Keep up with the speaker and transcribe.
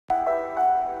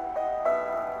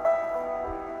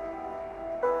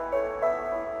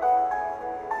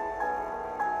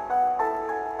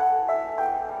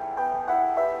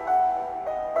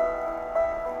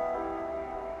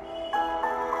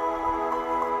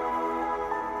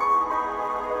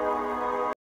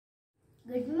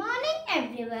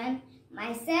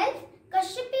Myself,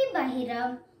 Kashyapi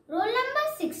Bahirav, roll number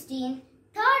 16,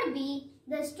 3rd B,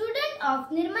 the student of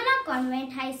Nirmala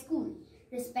Convent High School.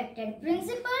 Respected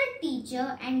principal,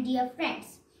 teacher and dear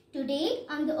friends. Today,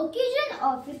 on the occasion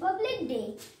of Republic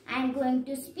Day, I am going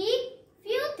to speak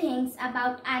few things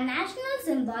about our national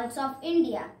symbols of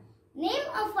India. Name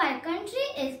of our country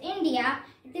is India.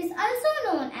 It is also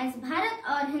known as Bharat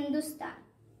or Hindustan.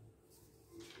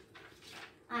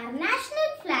 Our national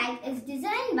flag is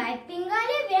designed by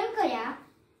Pingali Venkaya.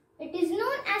 It is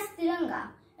known as Tiranga.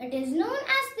 It is known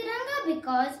as Tiranga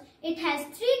because it has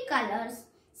 3 colors.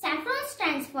 Saffron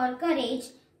stands for courage,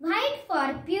 white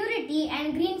for purity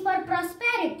and green for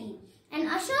prosperity. And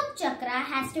Ashok Chakra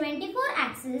has 24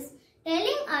 axes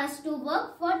telling us to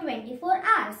work for 24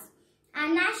 hours. Our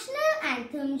national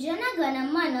anthem Jana Gana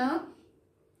Mana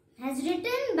has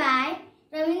written by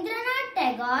Rabindranath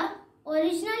Tagore,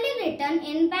 originally written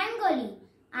in Bengali.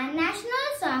 Our national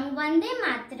song Vande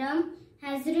Mataram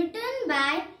has written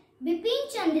by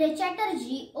Bipin Chandra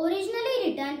Chatterjee, originally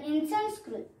written in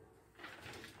Sanskrit.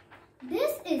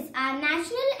 This is our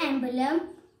national emblem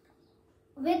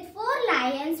with 4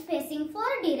 lions facing 4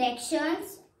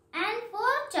 directions and 4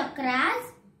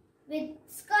 chakras with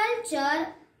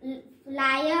sculpture, a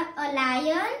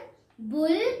lion,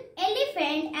 bull,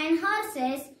 elephant and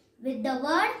horses with the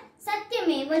word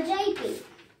Satyameva Jayate.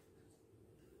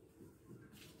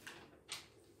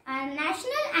 Our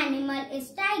national animal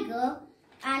is tiger.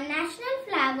 Our national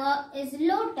flower is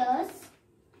lotus.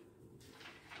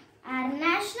 Our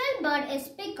national bird is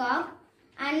peacock.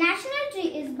 Our national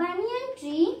tree is banyan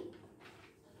tree.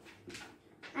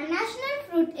 Our national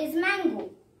fruit is mango.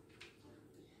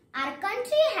 Our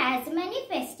country has many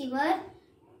festivals,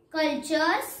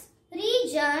 cultures,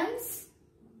 regions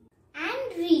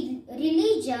and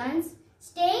religions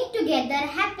staying together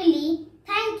happily.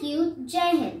 Thank you.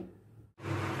 Jai Hind.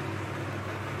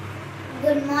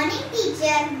 Good morning,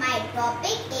 teacher. My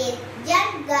topic is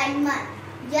Jan Gan Man.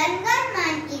 Jan Gan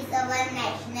Man is our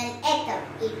national anthem.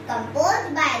 It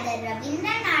composed by the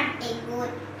Rabindranath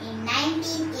Tagore in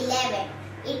 1911.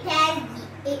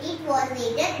 It was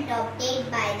later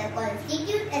adopted by the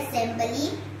Constituent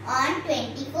Assembly on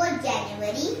 24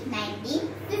 January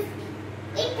 1950.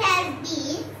 It has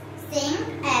been sung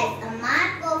as a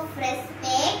mark of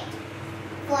respect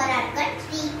for our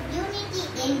country, unity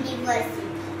in diversity.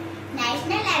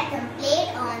 National anthem played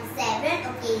on several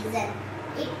occasions,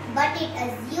 but it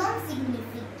assumes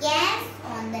significance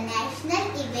on the national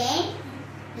event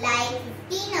like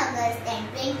 15 August and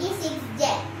 26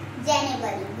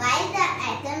 January. While the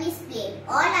anthem is played,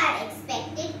 all are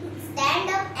expected to stand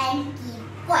up and keep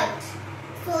quiet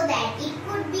so that it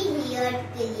could be heard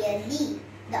clearly.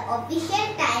 The official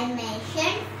time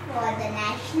mentioned for the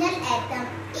national anthem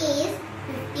is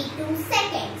 52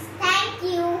 seconds. Thank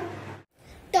you.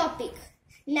 Topic: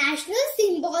 National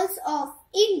symbols of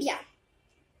India.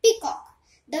 Peacock.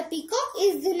 The peacock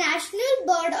is the national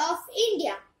bird of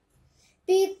India.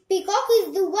 Peacock is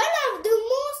one of the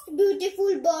most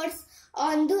beautiful birds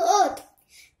on the earth.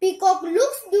 Peacock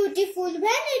looks beautiful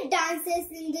when it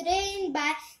dances in the rain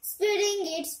by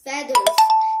spreading its feathers.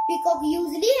 Peacock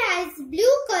usually has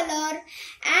blue color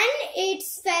and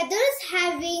its feathers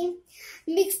having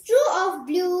mixture of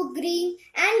blue, green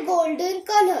and golden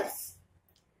colors.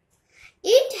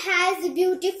 It has a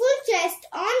beautiful chest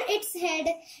on its head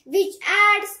which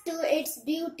adds to its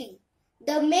beauty.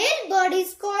 The male bird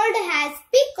is called as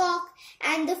peacock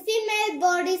and the female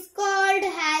bird is called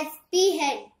as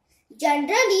peahen.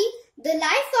 Generally, the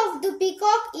life of the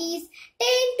peacock is 10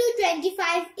 to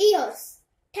 25 years.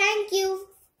 Thank you.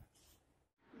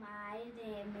 My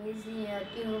name is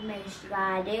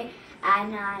Nirmala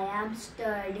and I am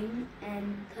studying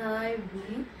in 3rd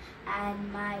B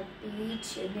and my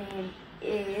speech name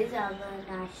is our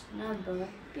national bird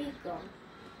peacock.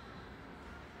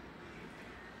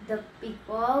 The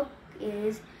peacock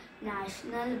is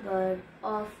national bird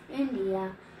of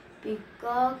India.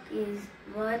 Peacock is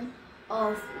one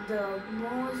of the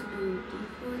most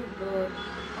beautiful birds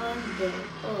on the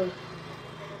earth.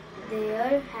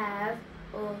 They have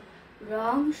a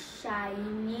long,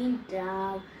 shiny,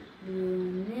 dark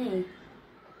blue neck.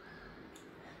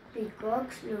 Peacock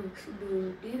looks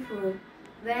beautiful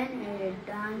when it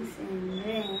dances in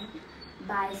rain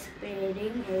by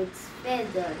spreading its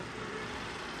feathers.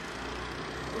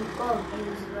 Peacock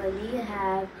usually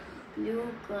have blue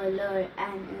color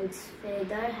and its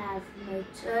feathers have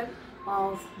mixture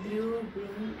of blue,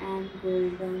 green and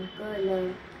golden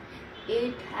color.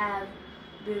 It have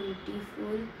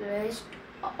beautiful crest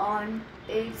on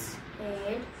its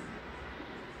head,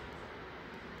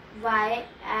 which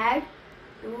add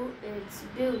to its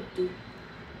beauty.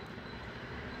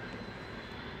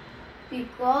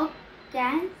 Peacock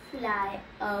can fly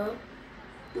up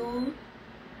to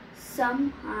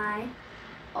some height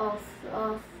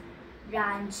of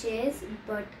branches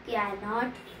but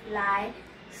cannot fly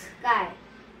sky.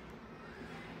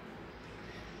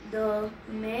 The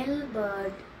male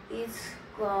bird is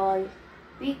called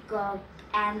peacock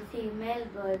and female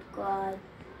bird called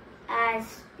as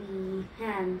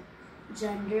peahen.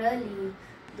 Generally,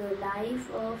 the life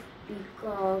of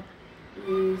peacock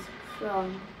is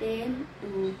from 10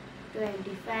 to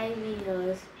 25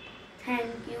 years.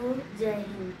 Thank you, Jai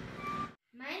Hind.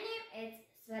 My name is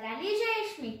Swarali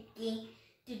Jayashmiki.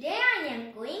 Today I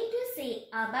am going to say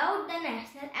about the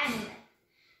national animal.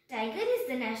 Tiger is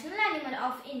the national animal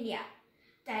of India.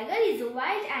 Tiger is a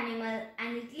wild animal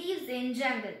and it lives in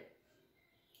jungle.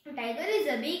 Tiger is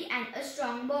a big and a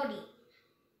strong body.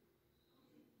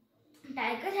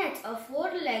 Tiger has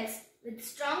 4 legs with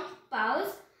strong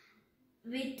paws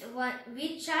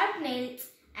with sharp nails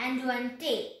and 1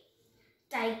 tail.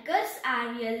 Tigers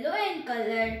are yellow in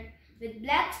color with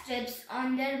black stripes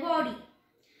on their body.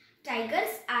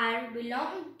 Tigers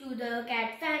belong to the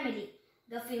cat family.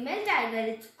 The female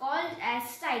tiger is called as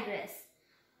tigress.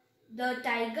 The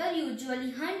tiger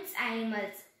usually hunts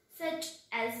animals such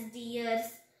as deers,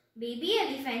 baby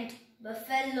elephant,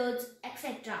 buffaloes,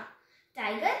 etc.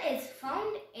 Tiger is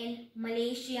found in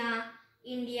Malaysia,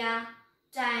 India,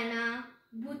 China,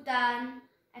 Bhutan,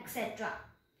 etc.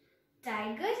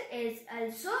 Tiger is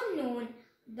also known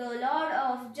the Lord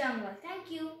of Jungle.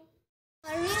 Thank you.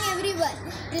 Good morning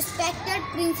everyone, respected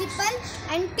principal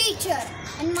and teacher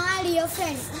and my dear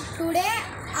friends. Today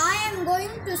I am going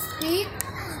to speak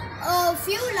a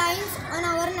few lines on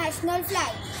our national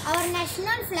flag. Our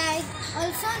national flag,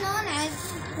 also known as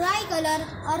tricolor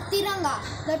or Tiranga.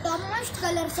 The topmost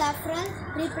color saffron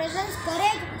represents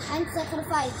courage and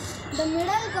sacrifice. The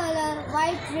middle color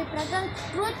white represents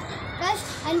truth,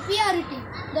 trust and purity.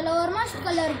 The lowermost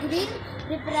color green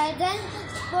represents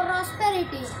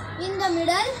prosperity. In the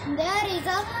middle there is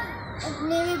a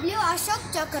navy blue Ashok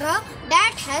Chakra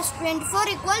that has 24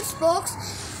 equal spokes.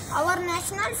 Our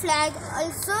national flag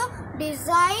also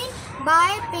designed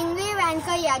by Pingvi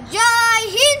Venkaya. Jai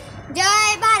Hind,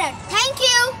 Jai Bharat. Thank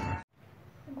you.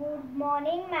 Good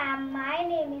morning, ma'am. My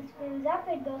name is Filza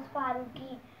Firdos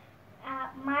Faruqi.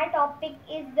 My topic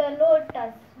is the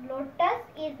lotus. Lotus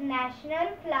is national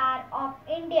flower of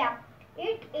India.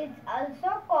 It is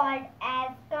also called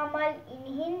as Kamal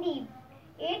in Hindi.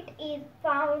 It is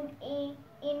found in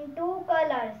 2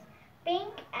 colors,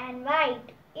 pink and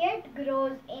white. It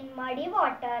grows in muddy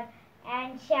water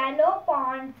and shallow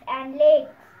ponds and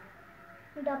lakes.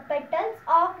 The petals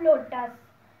of lotus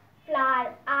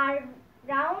flower are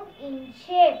round in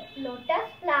shape. Lotus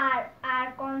flowers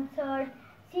are considered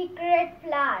secret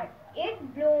flower.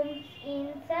 It blooms in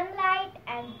sunlight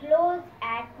and glows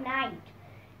at night.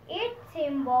 It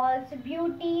symbols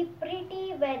beauty,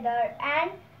 pretty weather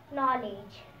and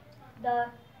knowledge.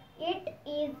 It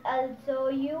is also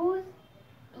used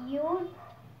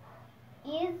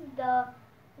is the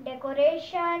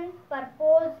decoration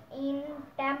purpose in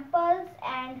temples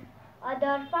and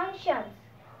other functions.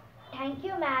 Thank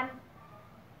you, ma'am.